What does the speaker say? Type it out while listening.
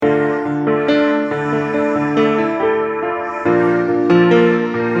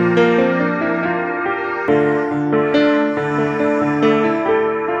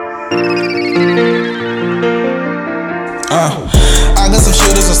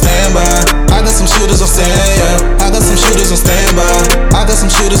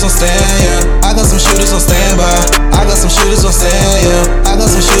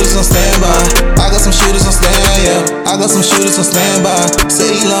shooters on standby.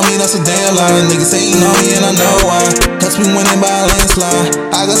 Say he love me, that's a damn lie. Niggas say he know me and I know why. Cause we winning by a landslide.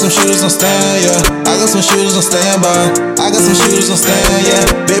 I got some shooters on stand, yeah. I got some shooters on standby. I got some shooters on stand, yeah.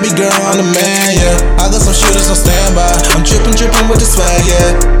 Baby girl, I'm the man, yeah. I got some shooters on standby. I'm drippin' with the swag,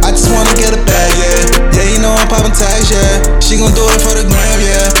 yeah. I just wanna get a bag, yeah. Yeah, you know I'm poppin' tags, yeah. She gon' do it for the gram,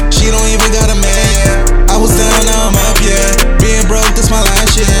 yeah. She don't even got a man, yeah. I was down, now I'm up, yeah. Being broke, this my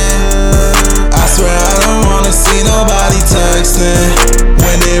last year. I swear I don't wanna see nobody texting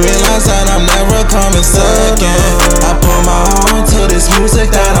when they realize that I'm never coming second. I put my all to this music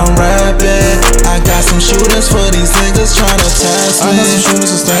that I'm rapping. I got some shooters for these niggas tryna test me. I got some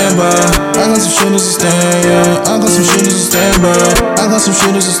shooters on standby. I got some shooters on stand, yeah. I got some shooters on standby. I got some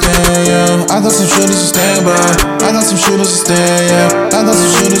shooters on stand, yeah. I got some shooters on standby. I got some shooters on stand, yeah. I got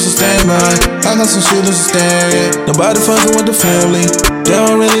some shooters on standby. I got some shooters on stand, yeah. Nobody fucking with the family. They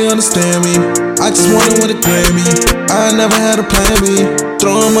don't really understand me. I just wanna win a Grammy. I never had a plan B.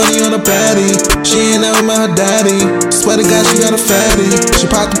 Throwing money on a baddie. She ain't never met her daddy. Swear to God she got a fatty. She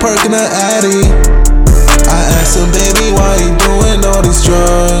popped the perk in her addy. I asked her, baby, why you doing all these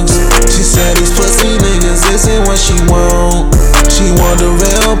drugs? She said these pussy niggas isn't what she want. She want the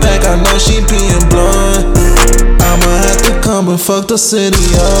real pack, I know she being blunt. I'ma have to come and fuck the city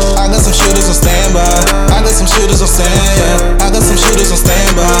up. I got some shooters on standby. I got some shooters on stand, yeah. I got some shooters on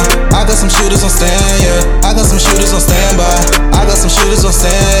standby. I got some shooters on stand, yeah. I got some shooters on standby. I got some shooters on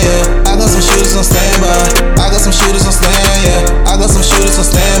stand, yeah. I got some shooters on standby. I got some shooters on stand, yeah. I got some shooters on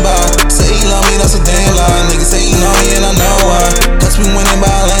standby. Say he love me, that's a damn lie. Niggas say he know me and I know why. Cause we winning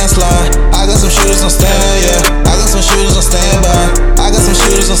by a landslide. I got some shooters on stand, yeah. I got some shooters on standby. I got some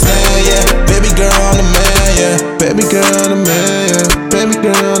shooters on stand, yeah. Baby girl, I'm the man, yeah. Baby girl, I'm the man, yeah. Baby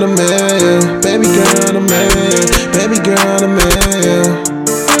girl, I'm the man, yeah. Baby girl, I'm the man, yeah. Baby girl, I'm the man.